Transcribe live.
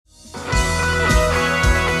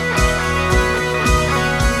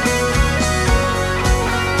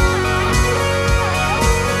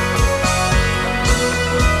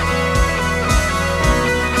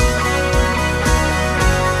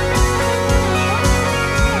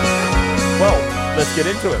Let's get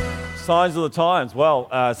into it. Signs of the times.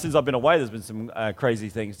 Well, since I've been away, there's been some crazy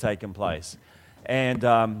things taking place. And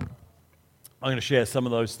I'm going to share some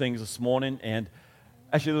of those things this morning. And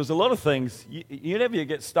actually, there's a lot of things. You never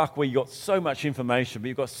get stuck where you've got so much information, but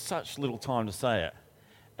you've got such little time to say it.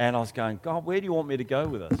 And I was going, God, where do you want me to go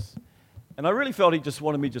with this? And I really felt he just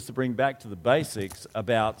wanted me just to bring back to the basics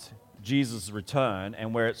about Jesus' return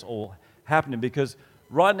and where it's all happening. Because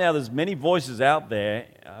right now, there's many voices out there.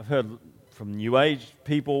 I've heard from New Age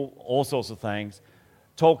people, all sorts of things,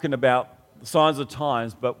 talking about the signs of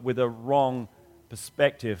times, but with a wrong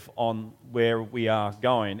perspective on where we are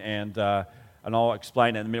going. And I'll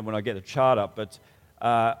explain it in a minute when I get the chart up. But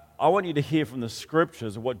I want you to hear from the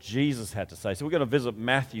scriptures of what Jesus had to say. So we're going to visit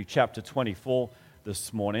Matthew chapter 24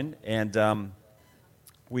 this morning. And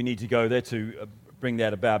we need to go there to bring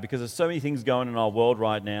that about because there's so many things going on in our world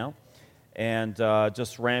right now and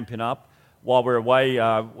just ramping up. While we're away,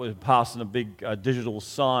 we're passing a big digital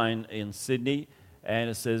sign in Sydney, and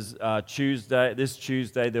it says this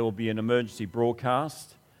Tuesday there will be an emergency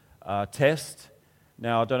broadcast test.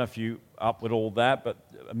 Now, I don't know if you're up with all that, but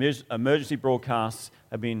emergency broadcasts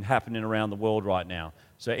have been happening around the world right now.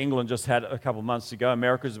 So England just had a couple of months ago.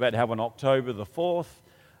 America's about to have one October the 4th.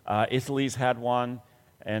 Italy's had one,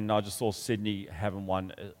 and I just saw Sydney having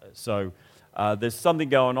one. So there's something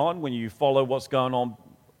going on when you follow what's going on.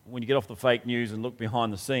 When you get off the fake news and look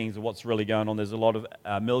behind the scenes of what's really going on, there's a lot of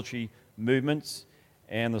military movements.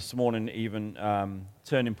 And this morning, even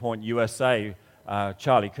Turning Point USA,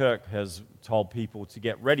 Charlie Kirk has told people to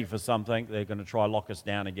get ready for something. They're going to try lock us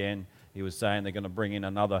down again. He was saying they're going to bring in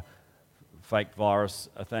another fake virus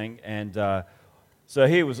thing. And so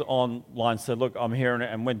he was online, said, look, I'm hearing it.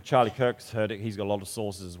 And when Charlie Kirk's heard it, he's got a lot of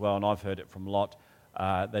sources as well, and I've heard it from a lot.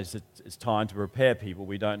 They said it's time to prepare people.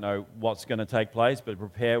 We don't know what's going to take place, but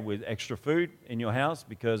prepare with extra food in your house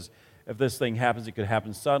because if this thing happens, it could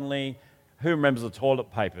happen suddenly. Who remembers the toilet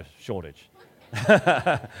paper shortage?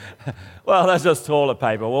 Well, that's just toilet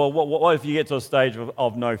paper. Well, what if you get to a stage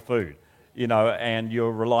of no food, and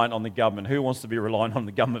you're reliant on the government? Who wants to be reliant on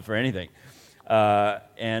the government for anything?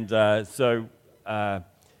 So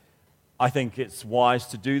I think it's wise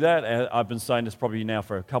to do that. I've been saying this probably now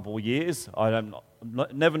for a couple of years. I've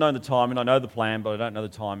never known the timing. I know the plan, but I don't know the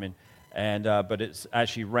timing. But it's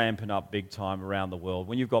actually ramping up big time around the world.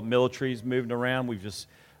 When you've got militaries moving around, we've just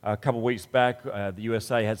a couple of weeks back, the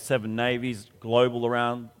USA had 7 navies global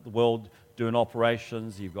around the world doing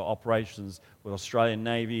operations. You've got operations with Australian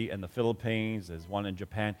Navy and the Philippines. There's one in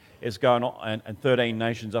Japan. It's going on, and 13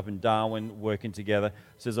 nations up in Darwin working together.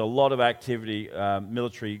 So there's a lot of activity,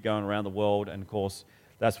 military going around the world, and of course,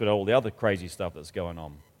 that's with all the other crazy stuff that's going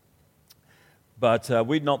on. But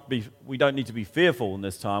we don't need to be fearful in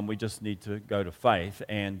this time. We just need to go to faith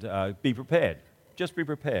and be prepared. Just be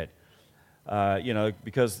prepared.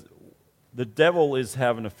 Because the devil is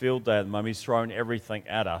having a field day at the moment. He's throwing everything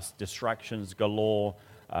at us, distractions galore.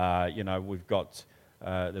 We've got,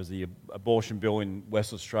 there's the abortion bill in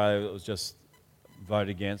West Australia that was just voted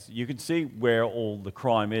against. You can see where all the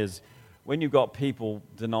crime is. When you've got people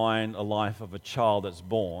denying a life of a child that's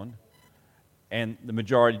born, and the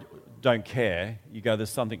majority don't care, you go, there's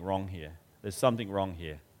something wrong here. There's something wrong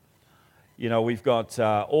here. We've got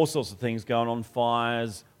all sorts of things going on,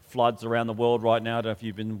 fires, floods around the world right now. I don't know if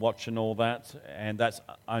you've been watching all that, and that's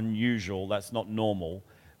unusual. That's not normal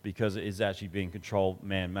because it is actually being controlled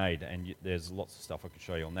man-made, and there's lots of stuff I could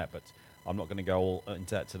show you on that, but I'm not going to go all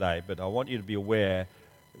into that today. But I want you to be aware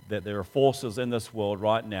that there are forces in this world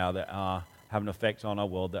right now that are having an effect on our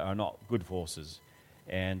world that are not good forces,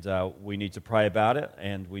 and we need to pray about it,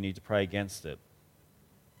 and we need to pray against it.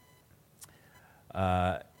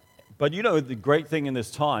 But the great thing in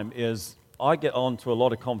this time is I get on to a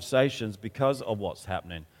lot of conversations because of what's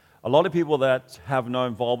happening. A lot of people that have no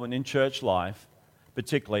involvement in church life,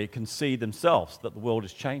 particularly, can see themselves that the world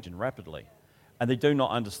is changing rapidly, and they do not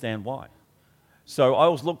understand why. So I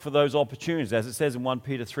always look for those opportunities. As it says in 1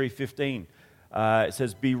 Peter 3:15, it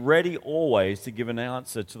says, be ready always to give an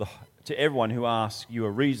answer to everyone who asks you a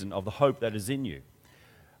reason of the hope that is in you.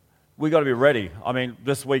 We've got to be ready. I mean,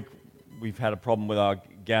 this week we've had a problem with our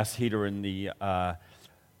gas heater in the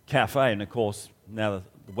cafe, and of course, now that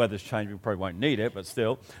the weather's changed, we probably won't need it, but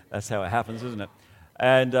still, that's how it happens, isn't it?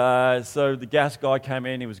 And so the gas guy came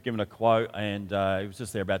in, he was given a quote, and he was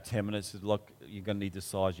just there about 10 minutes. He said, look, you're going to need this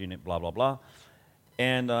size unit, blah, blah, blah.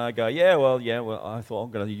 And I go, well, I thought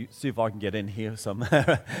I'm going to see if I can get in here some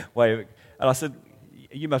way. And I said,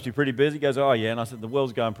 you must be pretty busy. He goes, oh, yeah. And I said, the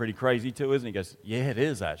world's going pretty crazy too, isn't it? He goes, yeah, it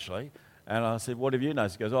is actually. And I said, what have you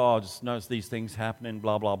noticed? He goes, I just noticed these things happening,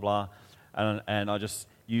 blah, blah, blah. And I just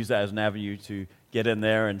use that as an avenue to get in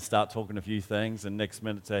there and start talking a few things, and next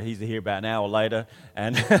minute he's here about an hour later,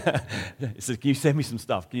 and he says, can you send me some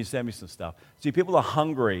stuff? Can you send me some stuff? See, people are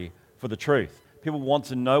hungry for the truth. People want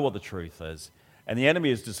to know what the truth is. And the enemy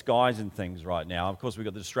is disguising things right now. Of course, we've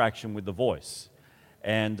got the distraction with the voice.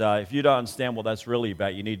 And if you don't understand what that's really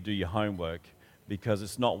about, you need to do your homework, because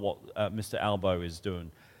it's not what Mr. Albo is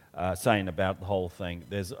saying about the whole thing.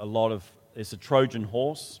 It's a Trojan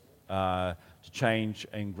horse to change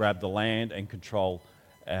and grab the land and control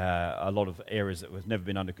a lot of areas that have never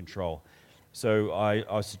been under control. So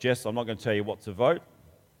I suggest, I'm not going to tell you what to vote,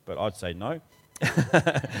 but I'd say no.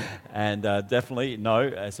 And definitely no.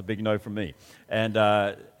 It's a big no from me. And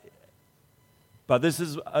but this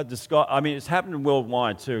is it's happening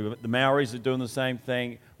worldwide too. The Maoris are doing the same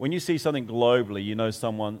thing. When you see something globally, you know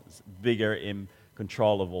someone's bigger in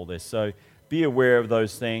control of all this. So be aware of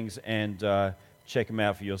those things and check them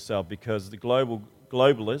out for yourself, because the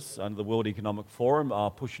globalists under the World Economic Forum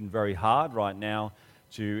are pushing very hard right now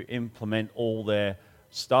to implement all their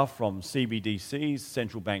stuff, from CBDCs,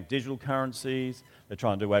 central bank digital currencies. They're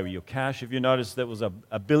trying to do away with your cash. If you notice, there was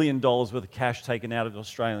 $1 billion worth of cash taken out of the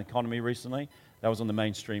Australian economy recently. That was on the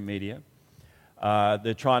mainstream media.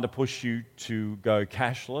 They're trying to push you to go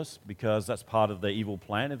cashless, because that's part of their evil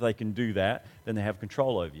plan. If they can do that, then they have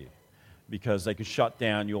control over you, because they can shut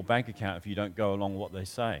down your bank account if you don't go along with what they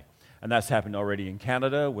say. And that's happened already in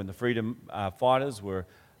Canada when the freedom fighters were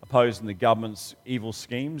opposing the government's evil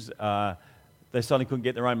schemes. They suddenly couldn't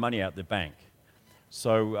get their own money out of the bank.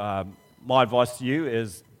 So my advice to you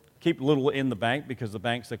is keep a little in the bank, because the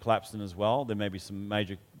banks are collapsing as well. There may be some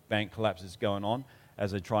major bank collapses going on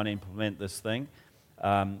as they try to implement this thing.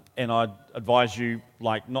 And I'd advise you,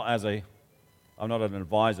 I'm not an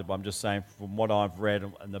advisor, but I'm just saying from what I've read,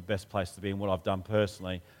 and the best place to be and what I've done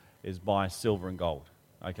personally is buy silver and gold.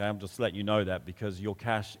 Okay, I'm just letting you know that, because your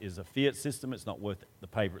cash is a fiat system. It's not worth the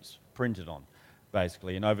paper it's printed on,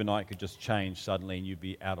 basically. And overnight it could just change suddenly and you'd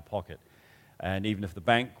be out of pocket. And even if the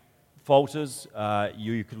bank falters,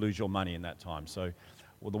 you could lose your money in that time. So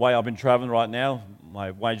the way I've been traveling right now,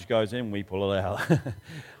 my wage goes in, we pull it out.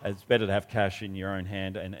 It's better to have cash in your own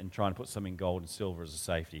hand and try and put some in gold and silver as a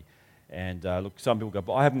safety. And look, some people go,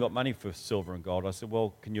 but I haven't got money for silver and gold. I said,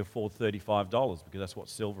 well, can you afford $35? Because that's what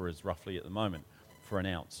silver is roughly at the moment for an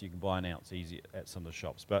ounce. You can buy an ounce easy at some of the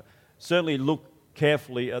shops. But certainly look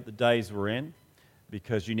carefully at the days we're in,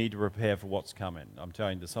 because you need to prepare for what's coming. I'm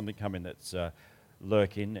telling you, there's something coming that's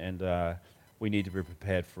lurking, and we need to be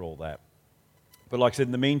prepared for all that. But like I said,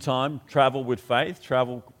 in the meantime, travel with faith,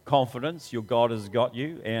 travel confidence. Your God has got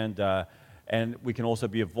you, and we can also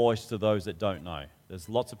be a voice to those that don't know. There's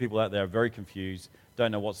lots of people out there who are very confused,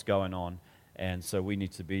 don't know what's going on, and so we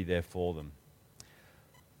need to be there for them.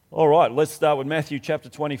 All right, let's start with Matthew chapter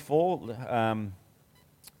 24.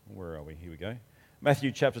 Where are we? Here we go.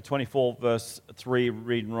 Matthew chapter 24, verse 3,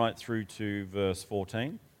 reading right through to verse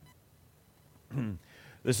 14.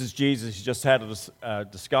 This is Jesus. He just had a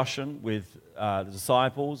discussion with the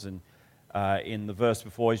disciples, and in the verse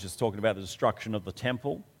before, he's just talking about the destruction of the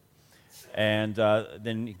temple. And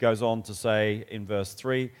then he goes on to say in verse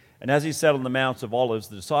 3, and as he sat on the Mount of Olives,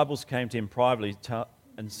 the disciples came to him privately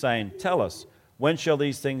and saying, tell us, when shall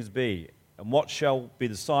these things be? And what shall be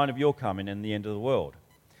the sign of your coming and the end of the world?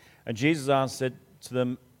 And Jesus answered to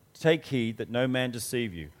them, take heed that no man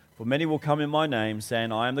deceive you. For many will come in my name,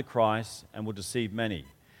 saying, I am the Christ, and will deceive many.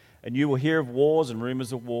 And you will hear of wars and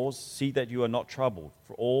rumors of wars. See that you are not troubled,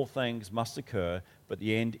 for all things must occur, but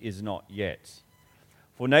the end is not yet.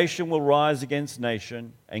 For nation will rise against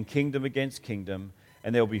nation, and kingdom against kingdom,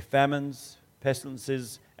 and there will be famines,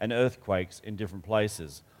 pestilences, and earthquakes in different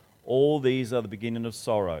places. All these are the beginning of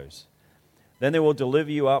sorrows. Then they will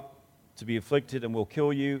deliver you up to be afflicted, and will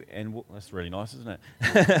kill you, and that's really nice, isn't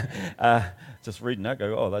it? Just reading that,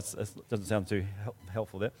 go, that doesn't sound too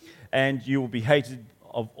helpful there. And you will be hated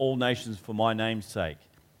of all nations for my name's sake.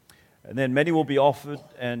 And then many will be offered,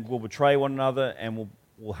 and will betray one another, and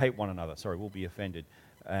will hate one another. Will be offended,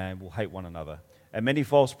 and will hate one another. And many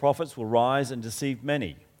false prophets will rise and deceive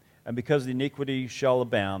many. And because the iniquity shall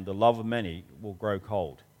abound, the love of many will grow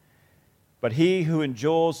cold. But he who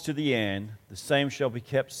endures to the end, the same shall be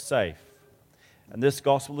kept safe. And this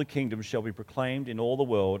gospel of the kingdom shall be proclaimed in all the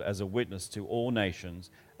world as a witness to all nations,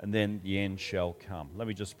 and then the end shall come. Let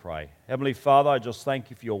me just pray. Heavenly Father, I just thank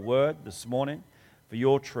you for your word this morning, for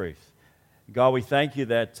your truth. God, we thank you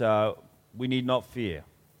that we need not fear.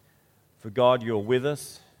 For God, you are with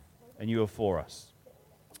us, and you are for us.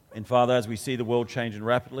 And Father, as we see the world changing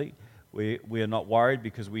rapidly, we are not worried,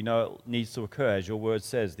 because we know it needs to occur. As your word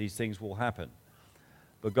says, these things will happen.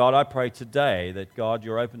 But God, I pray today that, God,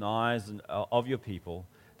 you'll open the eyes of your people,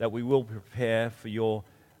 that we will prepare for your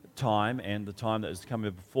time and the time that is coming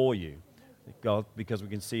before you, God, because we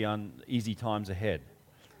can see easy times ahead.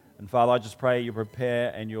 And Father, I just pray you prepare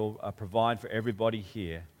and you'll provide for everybody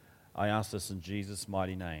here. I ask this in Jesus'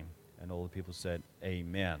 mighty name. And all the people said,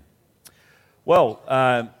 amen. Well,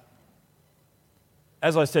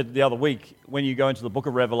 as I said the other week, when you go into the book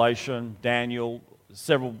of Revelation, Daniel,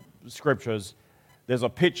 several scriptures, there's a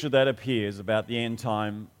picture that appears about the end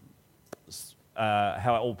time,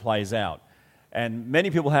 how it all plays out. And many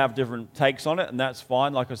people have different takes on it, and that's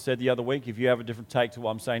fine. Like I said the other week, if you have a different take to what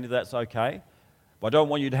I'm saying, that's okay. But I don't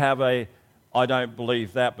want you to have I don't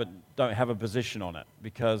believe that, but don't have a position on it,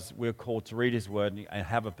 because we're called to read His Word and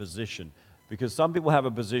have a position. Because some people have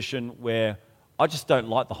a position where I just don't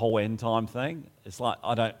like the whole end time thing. It's like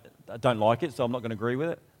I don't like it, so I'm not going to agree with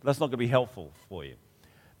it. But that's not going to be helpful for you,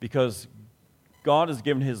 because God has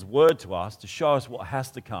given His Word to us to show us what has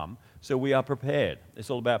to come, so we are prepared. It's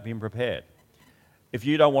all about being prepared. If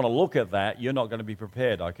you don't want to look at that, you're not going to be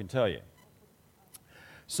prepared, I can tell you.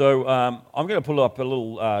 So I'm going to pull up a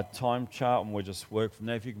little time chart, and we'll just work from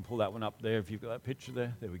there. If you can pull that one up there, if you've got that picture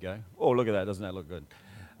there. There we go. Oh, look at that. Doesn't that look good?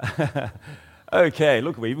 Okay,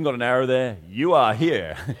 look, we even got an arrow there. You are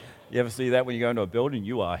here. You ever see that when you go into a building?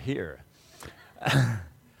 You are here.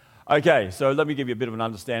 Okay, so let me give you a bit of an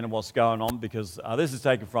understanding of what's going on, because this is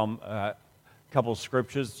taken from a couple of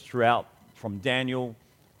scriptures throughout, from Daniel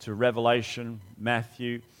to Revelation,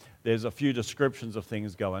 Matthew. There's a few descriptions of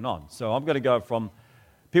things going on. So I'm going to go from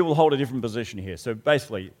people hold a different position here. So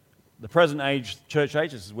basically, the present age, church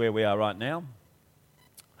age, this is where we are right now.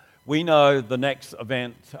 We know the next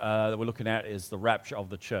event that we're looking at is the rapture of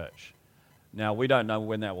the church. Now, we don't know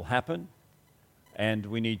when that will happen, and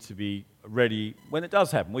we need to be ready when it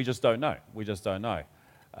does happen. We just don't know.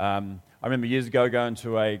 I remember years ago going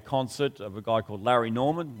to a concert of a guy called Larry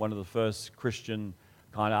Norman, one of the first Christian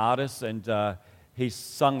kind of artists, and he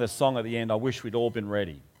sung the song at the end, "I Wish We'd All Been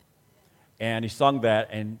Ready." And he sung that,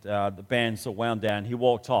 and the band sort of wound down. He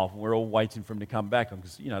walked off, and we're all waiting for him to come back on,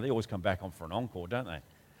 because, you know, they always come back on for an encore, don't they?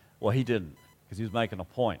 Well, he didn't, because he was making a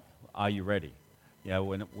point. Are you ready? You know,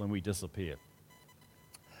 when we disappear.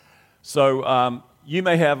 So you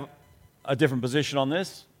may have a different position on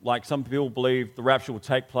this. Like, some people believe the rapture will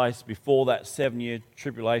take place before that 7-year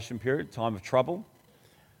tribulation period, time of trouble.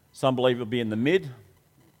 Some believe it'll be in the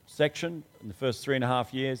mid-section, in the first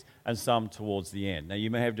 3.5 years, and some towards the end. Now,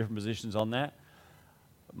 you may have different positions on that.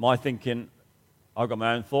 My thinking, I've got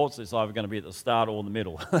my own thoughts. It's either going to be at the start or in the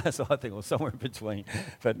middle. So I think, or somewhere in between.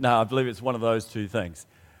 But no, I believe it's one of those two things.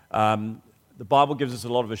 The Bible gives us a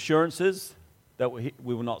lot of assurances that we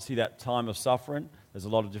will not see that time of suffering. There's a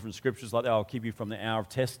lot of different scriptures like that. I'll keep you from the hour of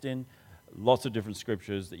testing. Lots of different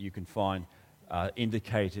scriptures that you can find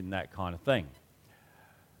indicating that kind of thing.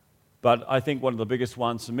 But I think one of the biggest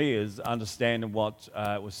ones for me is understanding what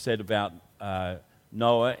was said about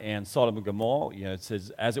Noah and Sodom and Gomorrah. You know, it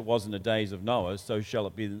says, as it was in the days of Noah, so shall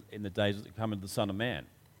it be in the days that come of the Son of Man.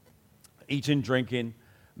 Eating, drinking,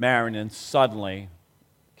 marrying, and suddenly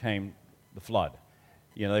came the flood.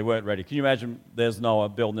 You know, they weren't ready. Can you imagine there's Noah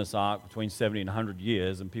building this ark between 70 and 100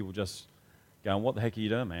 years, and people just going, what the heck are you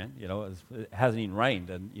doing, man? You know, it hasn't even rained,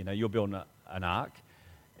 and, you know, you're building an ark.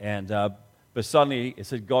 And but suddenly, it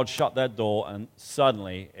said God shut that door, and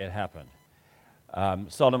suddenly it happened.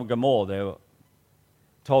 Sodom and Gomorrah, they were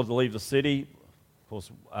told to leave the city. Of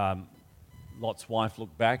course, Lot's wife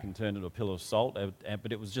looked back and turned into a pillar of salt,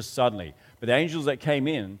 but it was just suddenly. But the angels that came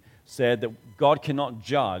in said that God cannot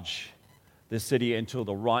judge the city until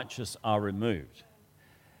the righteous are removed.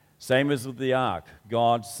 Same as with the ark.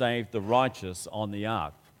 God saved the righteous on the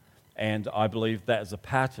ark. And I believe that is a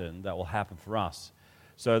pattern that will happen for us.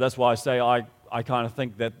 So that's why I say I kind of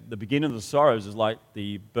think that the beginning of the sorrows is like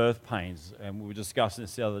the birth pains. And we were discussing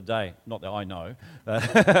this the other day. Not that I know.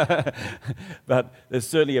 But there's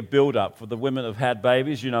certainly a build-up. For the women that have had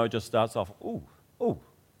babies, you know, it just starts off, ooh, ooh.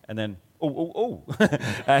 And then, ooh, ooh, ooh.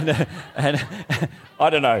 and I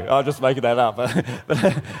don't know. I'm just making that up.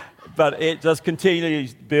 But it just continually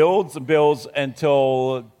builds and builds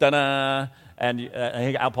until, da-da, and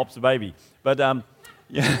out pops the baby. But,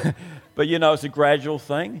 yeah, but, you know, it's a gradual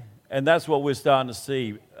thing. And that's what we're starting to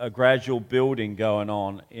see, a gradual building going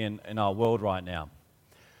on in our world right now.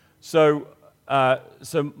 So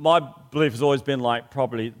my belief has always been like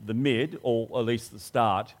probably the mid, or at least the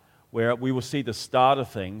start, where we will see the start of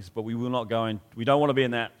things, but we will not go in. We don't want to be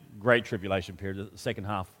in that great tribulation period, the second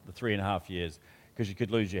half, the 3.5 years, because you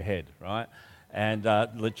could lose your head, right? And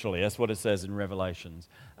literally, that's what it says in Revelations.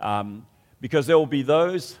 Because there will be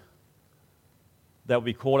those that will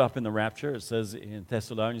be caught up in the rapture. It says in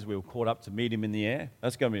Thessalonians, we were caught up to meet him in the air.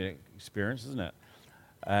 That's going to be an experience, isn't it?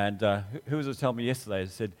 And who was it telling me yesterday?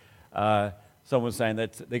 It said, someone was saying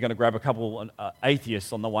that they're going to grab a couple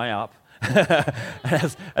atheists on the way up.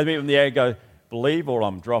 As meet them in the air, go, believe or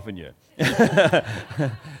I'm dropping you.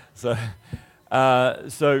 So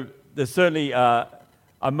there's certainly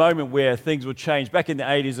a moment where things would change. Back in the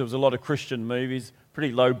 80s, there was a lot of Christian movies,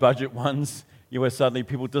 pretty low-budget ones, where suddenly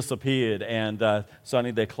people disappeared and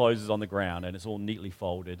suddenly their clothes is on the ground and it's all neatly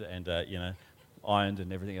folded and, ironed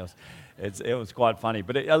and everything else. It was quite funny,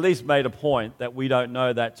 but it at least made a point that we don't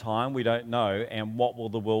know that time, we don't know, and what will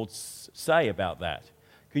the world say about that?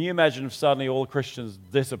 Can you imagine if suddenly all Christians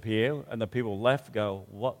disappear and the people left go,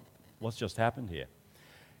 what's just happened here?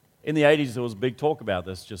 In the 80s, there was a big talk about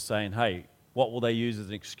this, just saying, hey, what will they use as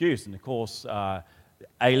an excuse? And of course,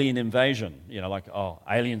 alien invasion, like,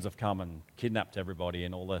 aliens have come and kidnapped everybody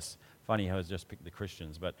and all this. Funny how it's just picked the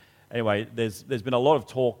Christians. But anyway, there's been a lot of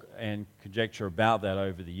talk and conjecture about that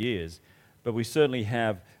over the years. But we certainly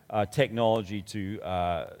have technology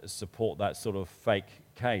to support that sort of fake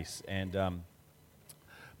case. And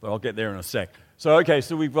but I'll get there in a sec. So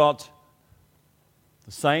we've got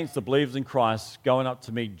the saints, the believers in Christ, going up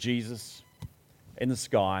to meet Jesus in the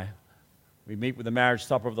sky. We meet with the marriage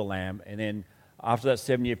supper of the Lamb, and then after that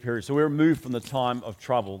 7-year period, so we're removed from the time of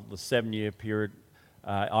trouble, the 7-year period,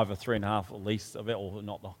 either 3.5 at least of it, or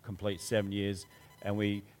not the complete 7 years, and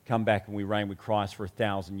we come back and we reign with Christ for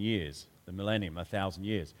 1,000 years, the millennium, 1,000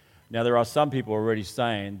 years. Now, there are some people already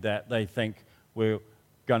saying that they think we're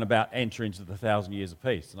going to about enter into the 1,000 years of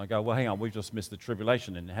peace. And I go, well, hang on, we've just missed the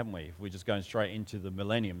tribulation, then, haven't we? If we're just going straight into the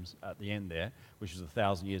millenniums at the end there, which is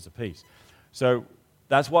 1,000 years of peace. So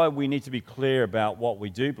that's why we need to be clear about what we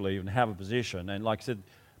do believe and have a position. And like I said,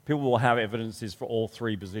 people will have evidences for all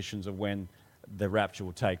three positions of when the rapture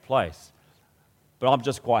will take place. But I'm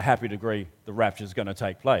just quite happy to agree the rapture is going to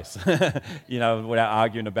take place, without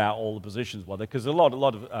arguing about all the positions. Because a lot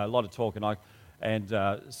of talk,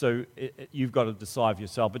 so you've got to decide for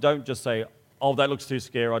yourself. But don't just say, oh, that looks too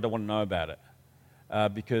scary, I don't want to know about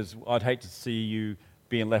it. Because I'd hate to see you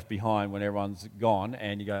being left behind when everyone's gone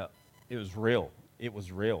and you go, it was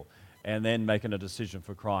real. And then making a decision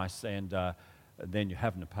for Christ and then you're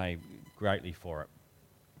having to pay greatly for it.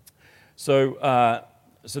 So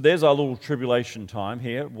there's our little tribulation time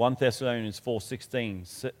here. 1 Thessalonians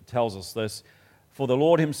 4:16 tells us this. For the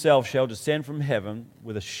Lord himself shall descend from heaven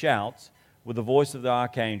with a shout, with the voice of the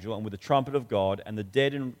archangel, and with the trumpet of God, and the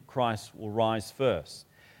dead in Christ will rise first.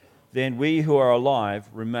 Then we who are alive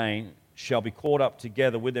remain shall be caught up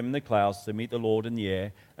together with them in the clouds to meet the Lord in the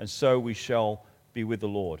air, and so we shall be with the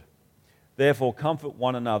Lord. Therefore, comfort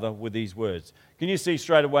one another with these words. Can you see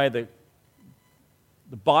straight away that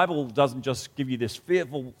the Bible doesn't just give you this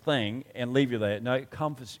fearful thing and leave you there? No, it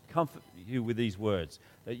comforts you with these words,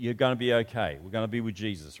 that you're going to be okay. We're going to be with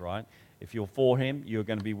Jesus, right? If you're for him, you're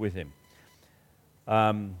going to be with him.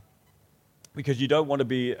 Because you don't want to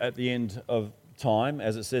be at the end of time,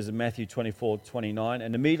 as it says in Matthew 24:29,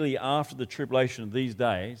 and immediately after the tribulation of these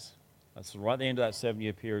days, that's right at the end of that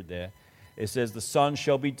 7-year period there, it says, the sun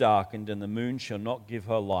shall be darkened, and the moon shall not give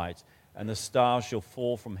her light, and the stars shall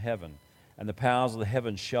fall from heaven, and the powers of the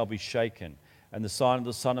heavens shall be shaken, and the sign of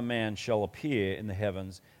the Son of Man shall appear in the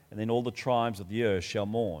heavens, and then all the tribes of the earth shall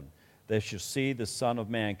mourn. They shall see the Son of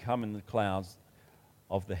Man come in the clouds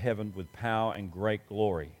of the heaven with power and great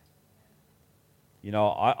glory.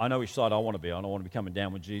 I know which side I want to be on. I want to be coming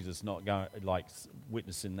down with Jesus, not going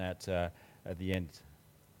witnessing that at the end.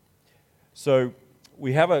 So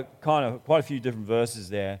we have quite a few different verses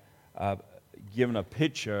there, given a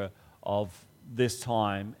picture of this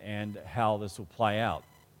time and how this will play out.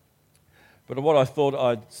 But what I thought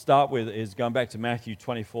I'd start with is going back to Matthew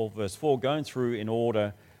 24, verse 4, going through in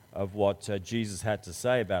order of what Jesus had to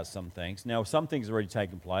say about some things. Now, some things have already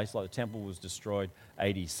taken place, like the temple was destroyed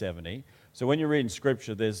AD 70. So when you read in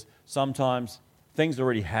Scripture, there's sometimes things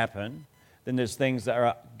already happen, then there's things that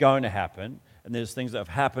are going to happen, and there's things that have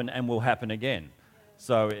happened and will happen again.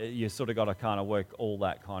 So you sort of got to kind of work all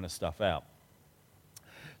that kind of stuff out.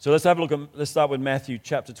 So let's start with Matthew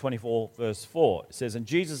chapter 24, verse 4. It says, and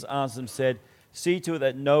Jesus answered and said, see to it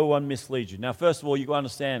that no one misleads you. Now, first of all, you've got to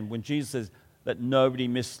understand, when Jesus says that nobody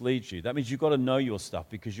misleads you, that means you've got to know your stuff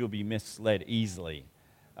because you'll be misled easily.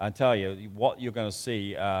 I tell you, what you're going to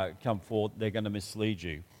see come forth, they're going to mislead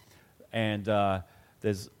you. And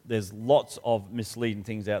there's lots of misleading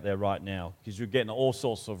things out there right now because you're getting all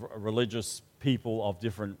sorts of religious people of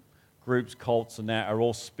different groups, cults and that are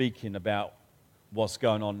all speaking about what's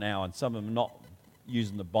going on now, and some of them not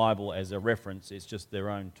using the Bible as a reference, it's just their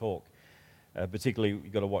own talk. Particularly,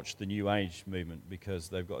 you've got to watch the New Age movement because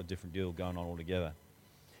they've got a different deal going on altogether.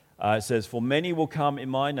 It says, "For many will come in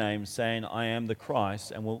my name, saying, 'I am the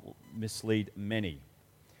Christ,' and will mislead many."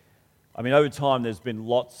 I mean, over time, there's been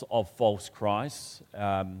lots of false Christs.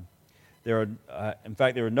 In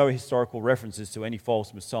fact, there are no historical references to any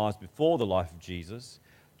false messiahs before the life of Jesus.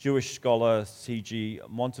 Jewish scholar C.G.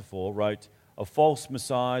 Montefiore wrote, "Of false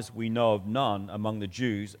messiahs we know of none among the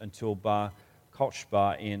Jews until Bar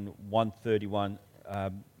Kokhba in 131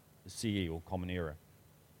 CE, or Common Era.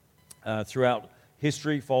 Throughout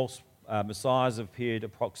history, false messiahs have appeared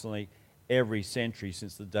approximately every century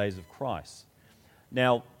since the days of Christ."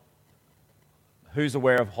 Now, who's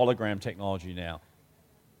aware of hologram technology now?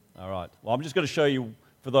 All right. Well, I'm just going to show you,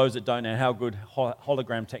 for those that don't know, how good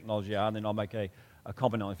hologram technology are, and then I'll make a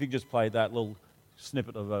comment on it. If you could just play that little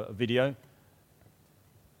snippet of a video.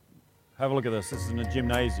 Have a look at this. This is in a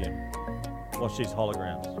gymnasium. Watch these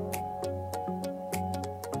holograms.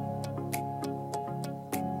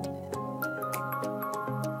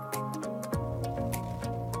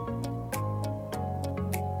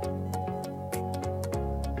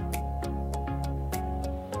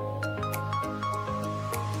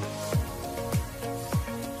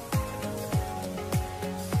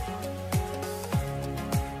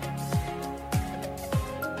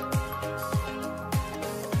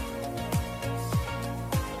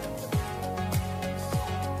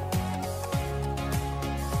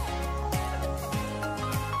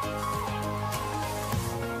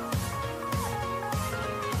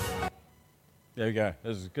 There you go.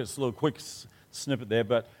 There's just a little quick snippet there,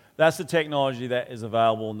 but that's the technology that is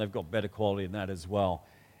available, and they've got better quality than that as well.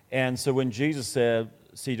 And so when Jesus said,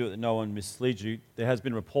 "See to it that no one misleads you," there has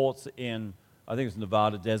been reports in, I think it's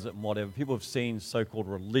Nevada desert and whatever, people have seen so-called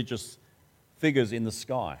religious figures in the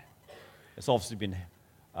sky. It's obviously been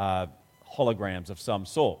holograms of some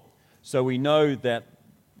sort. So we know that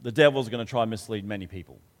the devil's going to try and mislead many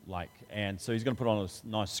people, and so he's going to put on a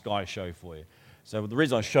nice sky show for you. So the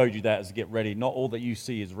reason I showed you that is to get ready. Not all that you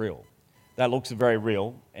see is real. That looks very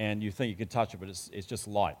real, and you think you can touch it, but it's just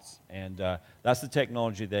lights. And that's the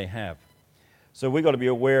technology they have. So we've got to be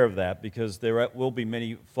aware of that, because there will be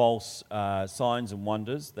many false signs and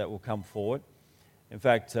wonders that will come forward. In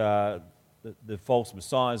fact, the false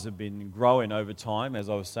messiahs have been growing over time. As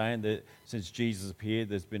I was saying, that since Jesus appeared,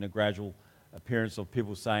 there's been a gradual appearance of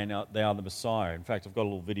people saying they are the Messiah. In fact, I've got a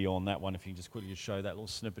little video on that one, if you can just quickly show that little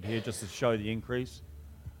snippet here, just to show the increase.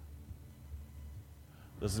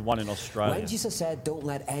 This is one in Australia. When Jesus said, "Don't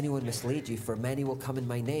let anyone mislead you, for many will come in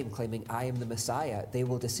my name, claiming I am the Messiah, they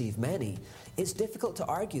will deceive many," it's difficult to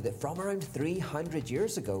argue that from around 300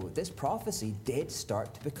 years ago, this prophecy did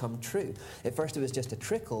start to become true. At first it was just a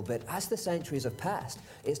trickle, but as the centuries have passed,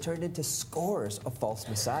 it's turned into scores of false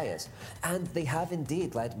messiahs. And they have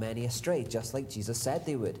indeed led many astray, just like Jesus said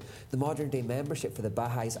they would. The modern day membership for the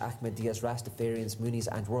Baha'is, Ahmadiyyas, Rastafarians, Moonies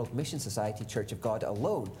and World Mission Society Church of God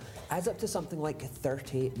alone adds up to something like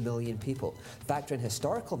 30 million people. Factor in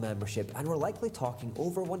historical membership, and we're likely talking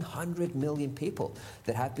over 100 million people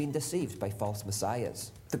that have been deceived by false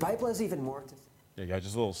messiahs. The Bible has even more to say. There you go,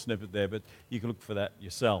 just a little snippet there, but you can look for that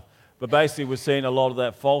yourself. But basically, we're seeing a lot of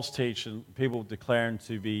that false teaching, people declaring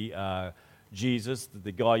to be Jesus.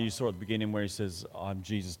 The guy you saw at the beginning where he says, "I'm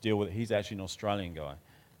Jesus, deal with it," he's actually an Australian guy.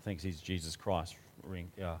 Thinks he's Jesus Christ.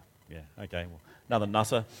 Yeah, okay, well, another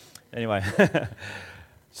nusser. Anyway.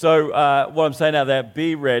 So what I'm saying out there,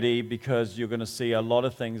 be ready, because you're going to see a lot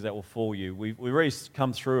of things that will fool you. We've already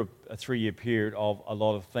come through a 3-year period of a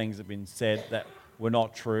lot of things that have been said that were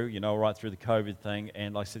not true, right through the COVID thing.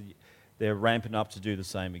 And like I said, they're ramping up to do the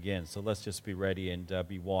same again. So let's just be ready and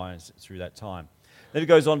be wise through that time. Then it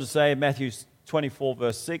goes on to say in Matthew 24,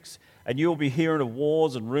 verse 6, "And you will be hearing of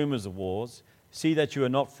wars and rumors of wars. See that you are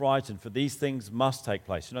not frightened, for these things must take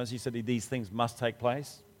place." Notice he said these things must take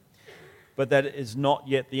place. But that is not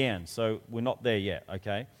yet the end. So we're not there yet,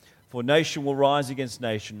 okay? "For nation will rise against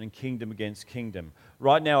nation and kingdom against kingdom."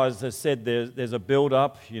 Right now, as I said, there's a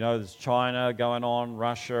build-up. There's China going on,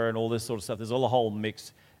 Russia, and all this sort of stuff. There's all a whole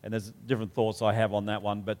mix, and there's different thoughts I have on that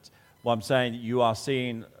one. But what I'm saying, you are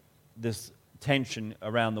seeing this tension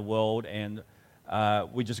around the world, and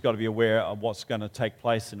we just got to be aware of what's going to take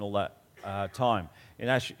place in all that time. In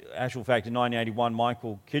actual fact, in 1981,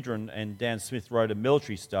 Michael Kidron and Dan Smith wrote a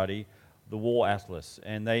military study, The War Atlas,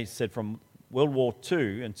 and they said from World War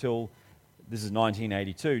II until this is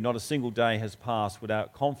 1982, not a single day has passed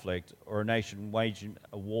without conflict or a nation waging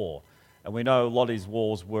a war. And we know a lot of these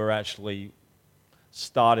wars were actually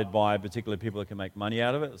started by particular people that can make money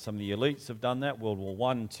out of it. Some of the elites have done that. World War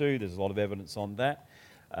I and II, there's a lot of evidence on that.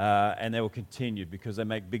 And they will continue because they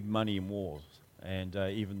make big money in wars. And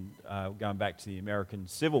even going back to the American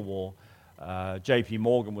Civil War, J.P.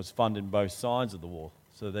 Morgan was funding both sides of the war.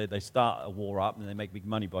 So they start a war up and they make big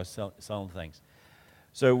money by selling things.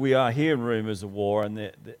 So we are hearing rumors of war,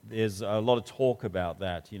 and there's a lot of talk about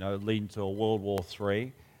that, leading to a World War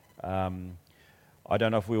III. I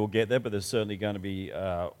don't know if we will get there, but there's certainly going to be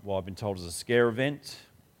what I've been told is a scare event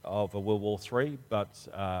of a World War III, but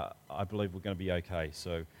I believe we're going to be okay.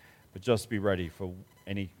 So, but just be ready for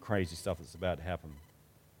any crazy stuff that's about to happen.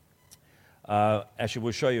 Actually,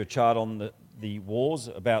 we'll show you a chart on the wars.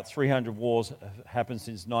 About 300 wars have happened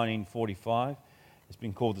since 1945. It's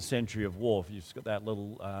been called the Century of War. You've just got that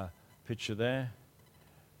little picture there.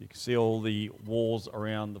 You can see all the wars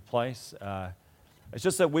around the place. It's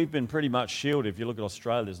just that we've been pretty much shielded. If you look at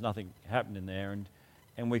Australia, there's nothing happening there,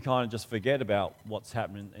 and we kind of just forget about what's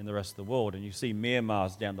happening in the rest of the world. And you see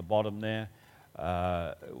Myanmar's down the bottom there.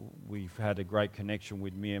 We've had a great connection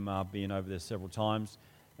with Myanmar, being over there several times,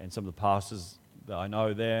 and some of the pastors that I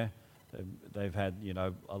know there, they've had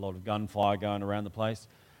a lot of gunfire going around the place.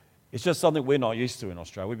 It's just something we're not used to in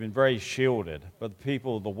Australia. We've been very shielded, but the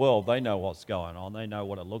people of the world, they know what's going on. They know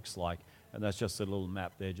what it looks like, and that's just a little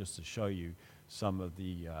map there just to show you some of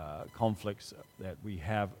the conflicts that we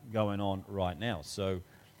have going on right now. So,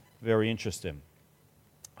 very interesting.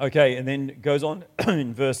 Okay, and then it goes on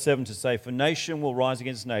in verse 7 to say, "For nation will rise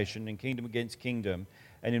against nation, and kingdom against kingdom,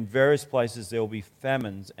 and in various places there will be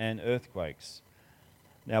famines and earthquakes."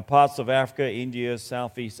 Now, parts of Africa, India,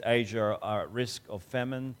 Southeast Asia are at risk of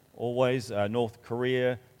famine always. North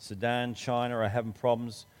Korea, Sudan, China are having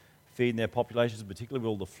problems feeding their populations, particularly with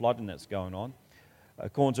all the flooding that's going on.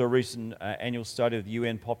 According to a recent annual study of the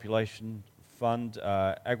UN Population Fund,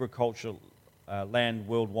 agricultural land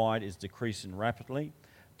worldwide is decreasing rapidly.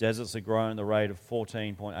 Deserts are growing at the rate of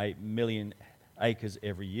 14.8 million acres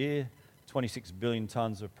every year. 26 billion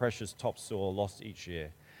tons of precious topsoil lost each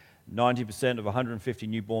year. 90% of 150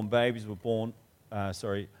 newborn babies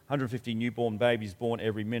 150 newborn babies born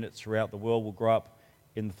every minute throughout the world will grow up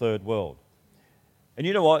in the third world. And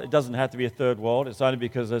you know what? It doesn't have to be a third world. It's only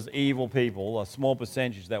because there's evil people, a small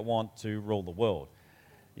percentage, that want to rule the world.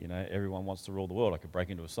 Everyone wants to rule the world. I could break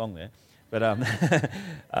into a song there. But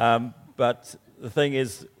but the thing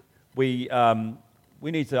is, we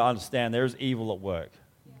need to understand there is evil at work.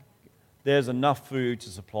 There's enough food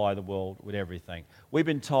to supply the world with everything. We've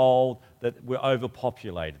been told that we're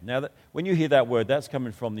overpopulated. Now, when you hear that word, that's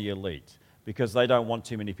coming from the elite, because they don't want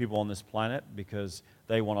too many people on this planet, because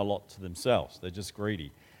they want a lot to themselves. They're just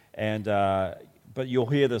greedy. And but you'll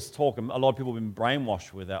hear this talk. A lot of people have been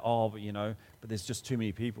brainwashed with that. But there's just too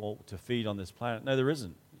many people to feed on this planet. No, there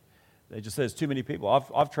isn't. They just say there's too many people.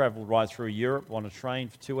 I've traveled right through Europe on a train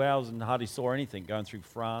for 2 hours and hardly saw anything, going through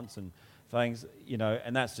France and things,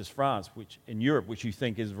 and that's just France, which in Europe, which you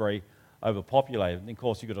think is very overpopulated. And of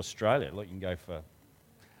course, you've got Australia. Look, you can go for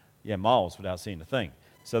miles without seeing a thing.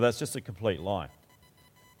 So that's just a complete lie.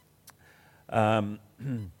 Where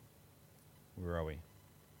are we?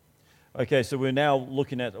 Okay, so we're now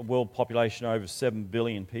looking at a world population of over 7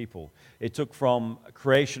 billion people. It took from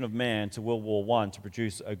creation of man to World War I to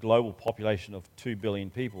produce a global population of 2 billion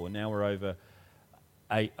people, and now we're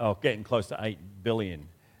getting close to 8 billion.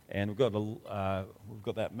 And we've got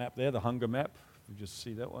that map there, the hunger map. You just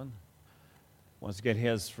see that one. Once again,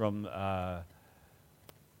 here's from the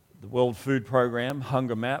World Food Program,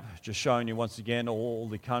 hunger map, just showing you once again all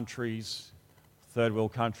the countries, third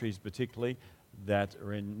world countries particularly, that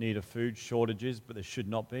are in need of food shortages, but there should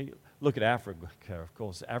not be. Look at Africa, of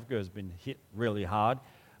course. Africa has been hit really hard,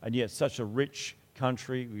 and yet such a rich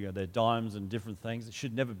country, their dimes and different things. It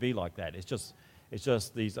should never be like that. It's just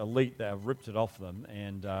these elite that have ripped it off them,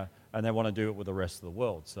 and they want to do it with the rest of the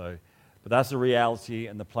world. So, but that's the reality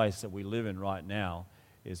and the place that we live in right now,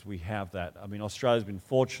 is we have that. I mean, Australia's been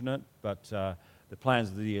fortunate, but the plans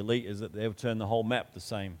of the elite is that they'll turn the whole map the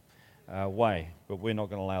same way, but we're not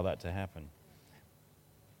going to allow that to happen.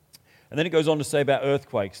 And then it goes on to say about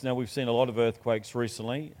earthquakes. Now, we've seen a lot of earthquakes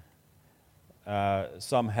recently.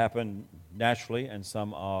 Some happen naturally, and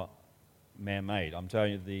some are man-made. I'm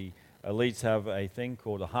telling you, the elites have a thing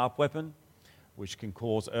called a HAARP weapon, which can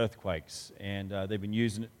cause earthquakes, and they've been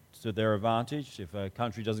using it to their advantage. If a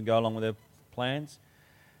country doesn't go along with their plans,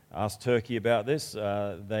 asked Turkey about this.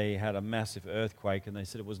 They had a massive earthquake, and they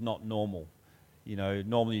said it was not normal.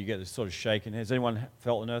 Normally you get this sort of shaking. Has anyone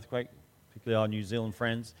felt an earthquake? Particularly our New Zealand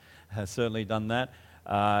friends have certainly done that.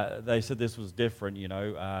 They said this was different.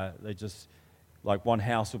 They just, like, one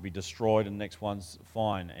house would be destroyed and the next one's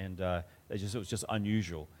fine, and it was just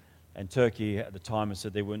unusual. And Turkey at the time had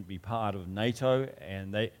said they wouldn't be part of NATO,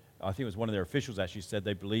 and I think it was one of their officials actually said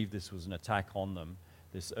they believed this was an attack on them,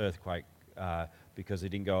 this earthquake, because they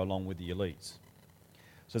didn't go along with the elites.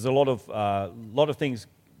 So there's a lot of things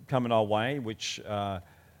coming our way, which I'm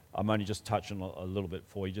only just touching a little bit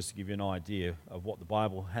for you, just to give you an idea of what the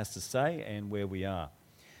Bible has to say and where we are.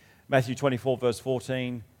 Matthew 24, verse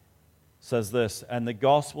 14 says this, "And the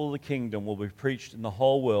gospel of the kingdom will be preached in the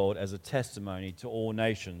whole world as a testimony to all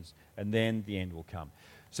nations, and then the end will come."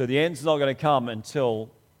 So the end's not going to come until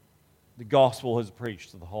the gospel has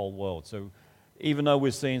preached to the whole world. So even though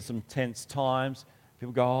we're seeing some tense times,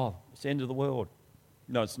 people go, "Oh, it's the end of the world."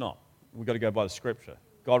 No, it's not. We've got to go by the scripture.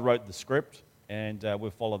 God wrote the script, and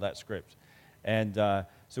we'll follow that script. And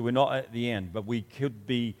so we're not at the end, but we could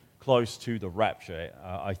be close to the rapture.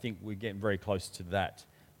 I think we're getting very close to that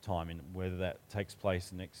time, and whether that takes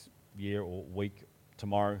place next year or week,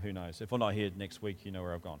 tomorrow, who knows. If I'm not here next week, you know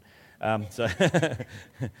where I've gone. So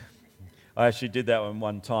I actually did that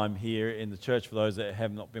one time here in the church. For those that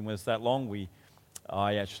have not been with us that long,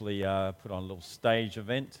 I actually put on a little stage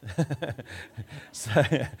event. So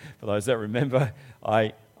for those that remember,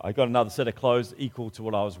 I got another set of clothes equal to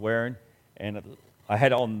what I was wearing, and I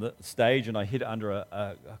had it on the stage, and I hid it under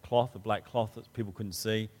a cloth, a black cloth that people couldn't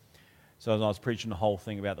see. So I was preaching the whole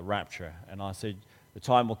thing about the rapture, and I said, the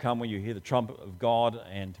time will come when you hear the trumpet of God,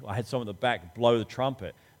 and I had someone at the back blow the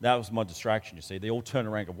trumpet. That was my distraction, you see. They all turned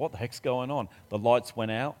around and go, "What the heck's going on?" The lights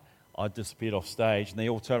went out. I disappeared off stage, and they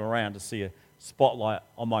all turned around to see a spotlight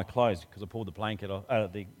on my clothes because I pulled the blanket off,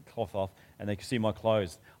 the cloth off, and they could see my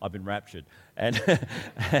clothes. I've been raptured. And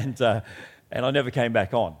and I never came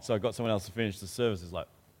back on. So I got someone else to finish the service. It's like,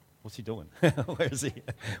 "What's he doing? Where's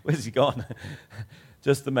he gone?"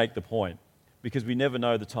 Just to make the point, because we never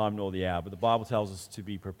know the time nor the hour, but the Bible tells us to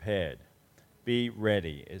be prepared, be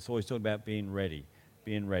ready. It's always talking about being ready.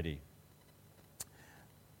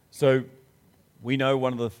 So we know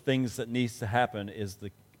one of the things that needs to happen is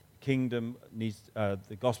the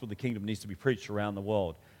gospel of the kingdom needs to be preached around the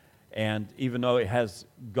world. And even though it has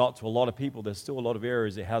got to a lot of people, there's still a lot of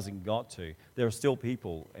areas it hasn't got to. There are still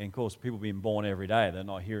people, and of course people being born every day, they're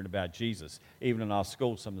not hearing about Jesus. Even in our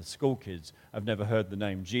school, some of the school kids have never heard the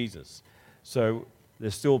name Jesus. So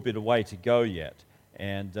there's still a bit of way to go yet.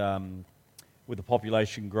 And with the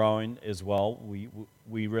population growing as well,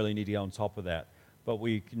 we really need to get on top of that. But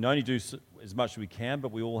we can only do as much as we can,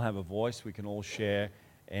 but we all have a voice. We can all share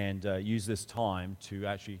and use this time to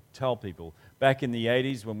actually tell people. Back in the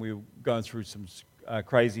 80s, when we were going through some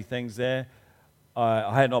crazy things there,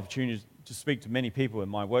 I had an opportunity to speak to many people in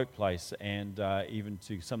my workplace and even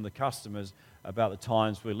to some of the customers about the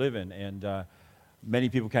times we live in. And many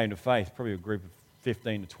people came to faith, probably a group of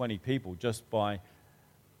 15 to 20 people, just by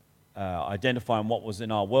identifying what was in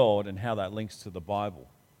our world and how that links to the Bible.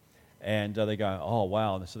 And they go, "Oh,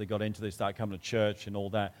 wow." And so they got into this, start coming to church and all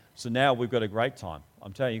that. So now we've got a great time.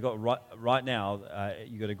 I'm telling you, right now,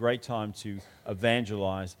 you've got a great time to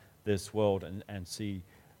evangelize this world and see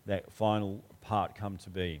that final part come to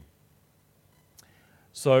be.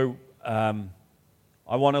 So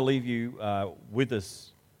I want to leave you with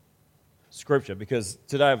this scripture, because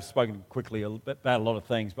today I've spoken quickly about a lot of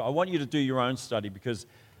things, but I want you to do your own study, because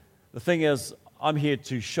the thing is, I'm here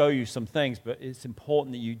to show you some things, but it's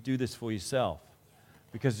important that you do this for yourself.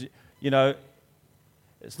 Because,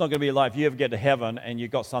 it's not going to be like if you ever get to heaven and you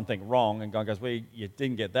got something wrong and God goes, "Well, you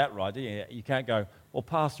didn't get that right, did you?" You can't go, "Well,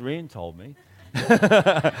 Pastor Ian told me."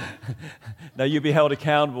 No, you'll be held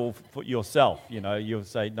accountable for yourself. You'll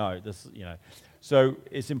say, "No, this." So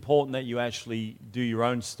it's important that you actually do your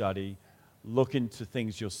own study, look into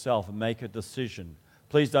things yourself, and make a decision.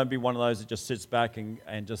 Please don't be one of those that just sits back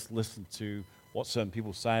and just listen to what certain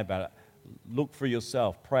people say about it. Look for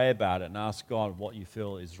yourself, pray about it, and ask God what you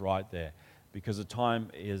feel is right there. Because the time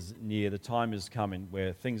is near, the time is coming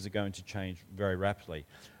where things are going to change very rapidly.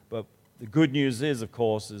 But the good news is, of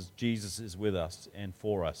course, is Jesus is with us and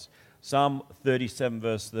for us. Psalm 37,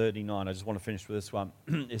 verse 39, I just want to finish with this one.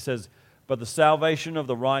 It says, "But the salvation of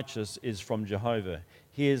the righteous is from Jehovah.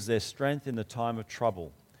 He is their strength in the time of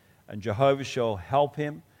trouble. And Jehovah shall help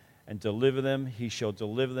him and deliver them. He shall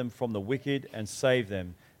deliver them from the wicked and save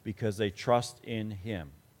them, because they trust in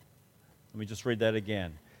him." Let me just read that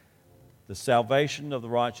again. The salvation of the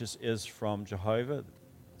righteous is from Jehovah.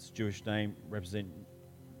 It's a Jewish name representing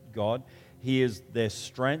God. He is their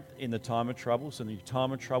strength in the time of trouble. So in the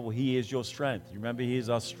time of trouble, he is your strength. You remember, he is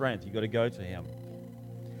our strength. You've got to go to him.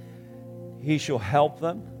 He shall help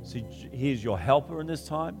them. So he is your helper in this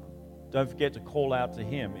time. Don't forget to call out to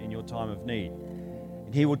him in your time of need.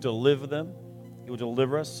 And he will deliver them. He will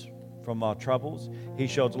deliver us from our troubles. He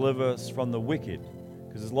shall deliver us from the wicked,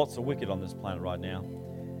 because there's lots of wicked on this planet right now.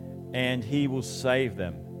 And he will save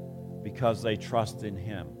them because they trust in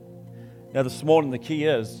him. Now this morning, the key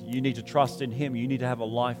is you need to trust in him. You need to have a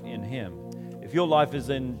life in him. If your life is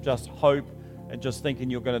in just hope and just thinking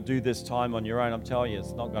you're going to do this time on your own, I'm telling you,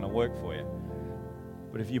 it's not going to work for you.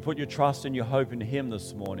 But if you put your trust and your hope in Him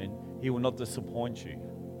this morning, He will not disappoint you.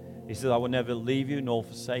 He says, I will never leave you nor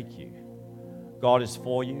forsake you. God is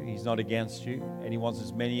for you. He's not against you. And He wants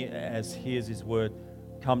as many as hears His word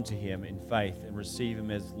come to Him in faith and receive Him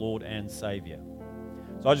as Lord and Savior.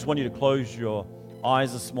 So I just want you to close your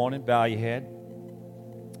eyes this morning, bow your head.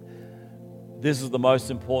 This is the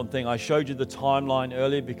most important thing. I showed you the timeline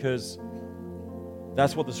earlier because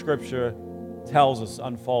that's what the Scripture tells us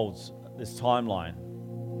unfolds, this timeline.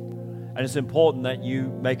 And it's important that you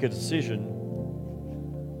make a decision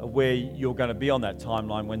of where you're going to be on that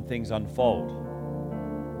timeline when things unfold.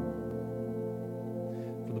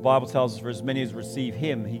 For the Bible tells us, for as many as receive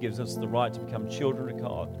Him, He gives us the right to become children of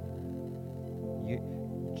God.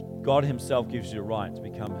 God Himself gives you a right to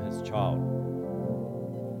become His child.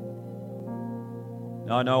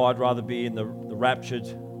 Now, I know I'd rather be in the raptured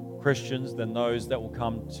Christians than those that will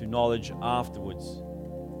come to knowledge afterwards.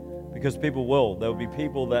 Because people will. There will be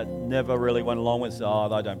people that never really went along with it,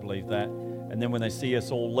 I don't believe that. And then when they see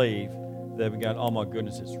us all leave, they'll be going, oh my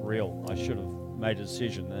goodness, it's real. I should have made a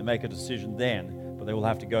decision. And they make a decision then, but they will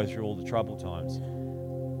have to go through all the trouble times.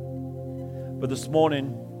 But this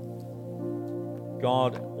morning,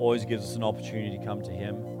 God always gives us an opportunity to come to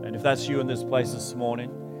Him. And if that's you in this place this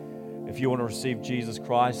morning, if you want to receive Jesus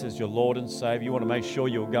Christ as your Lord and Savior, you want to make sure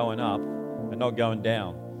you're going up and not going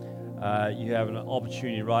down. You have an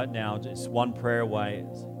opportunity right now, just one prayer away,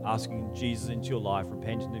 asking Jesus into your life,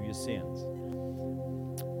 repenting of your sins,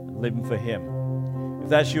 and living for Him. If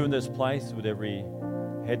that's you in this place, with every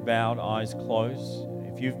head bowed, eyes closed,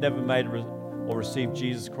 if you've never made or received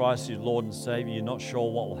Jesus Christ as your Lord and Savior, you're not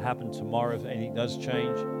sure what will happen tomorrow if anything does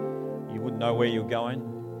change, you wouldn't know where you're going.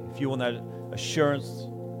 If you want that assurance,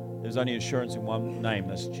 there's only assurance in one name,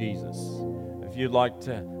 that's Jesus. If you'd like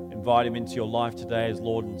to invite Him into your life today as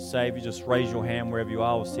Lord and Savior, just raise your hand wherever you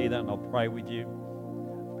are. We'll see that and I'll pray with you,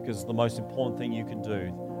 because it's the most important thing you can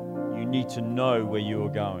do. You need to know where you are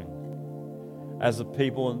going. As the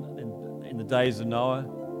people in the days of Noah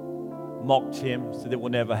mocked him, said it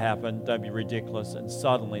will never happen, don't be ridiculous, and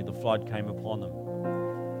suddenly the flood came upon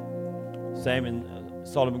them. Same in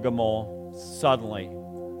Sodom and Gomorrah, suddenly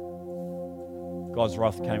God's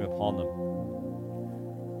wrath came upon them.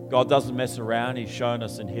 God doesn't mess around. He's shown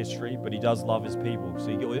us in history, but He does love His people. So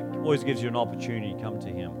He always gives you an opportunity to come to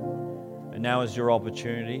Him. And now is your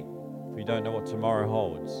opportunity, if you don't know what tomorrow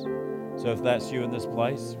holds. So if that's you in this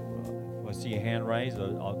place, if I see your hand raised,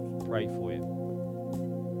 I'll pray for you.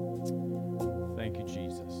 Thank you,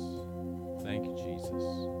 Jesus. Thank you, Jesus.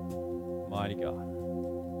 Mighty God.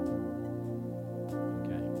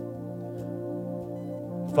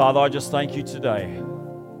 Father, I just thank You today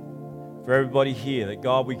for everybody here, that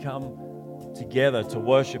God, we come together to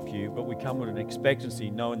worship You, but we come with an expectancy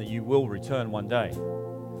knowing that You will return one day.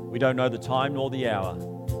 We don't know the time nor the hour,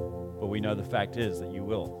 but we know the fact is that You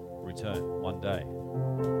will return one day.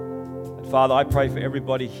 And Father, I pray for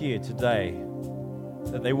everybody here today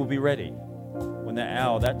that they will be ready when that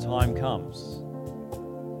hour, that time comes.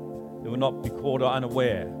 They will not be caught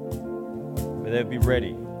unaware, but they'll be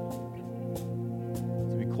ready,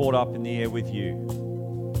 caught up in the air with You.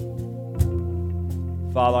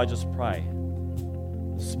 Father, I just pray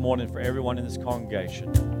this morning for everyone in this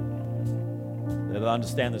congregation that they'll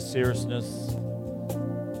understand the seriousness,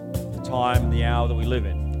 the time and the hour that we live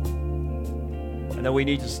in, and that we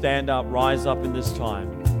need to stand up, rise up in this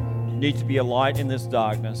time. We need to be a light in this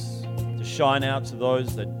darkness, to shine out to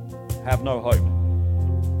those that have no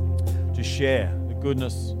hope, to share the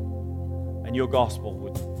goodness and Your gospel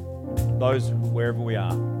with those wherever we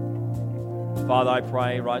are. Father, I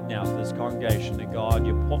pray right now for this congregation that God,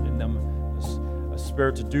 You put in them a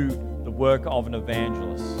spirit to do the work of an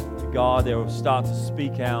evangelist. That God, they will start to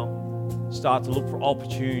speak out, start to look for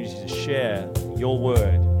opportunities to share Your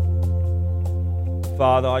word.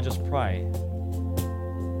 Father, I just pray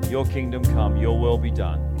Your kingdom come, Your will be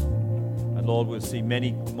done. And Lord, we'll see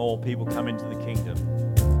many more people come into the kingdom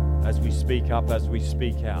as we speak up, as we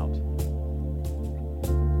speak out.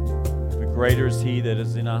 Greater is He that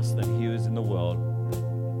is in us than he who is in the world.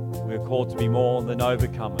 We are called to be more than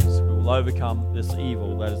overcomers. We will overcome this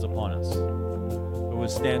evil that is upon us. We will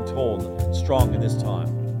stand tall and strong in this time.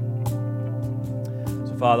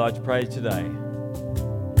 So Father, I pray today,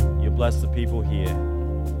 You bless the people here.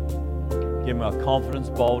 Give them a confidence,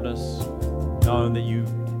 boldness, knowing that You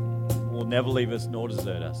will never leave us nor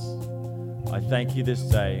desert us. I thank You this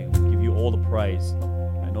day and give You all the praise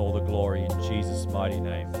and all the glory in Jesus' mighty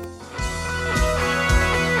name.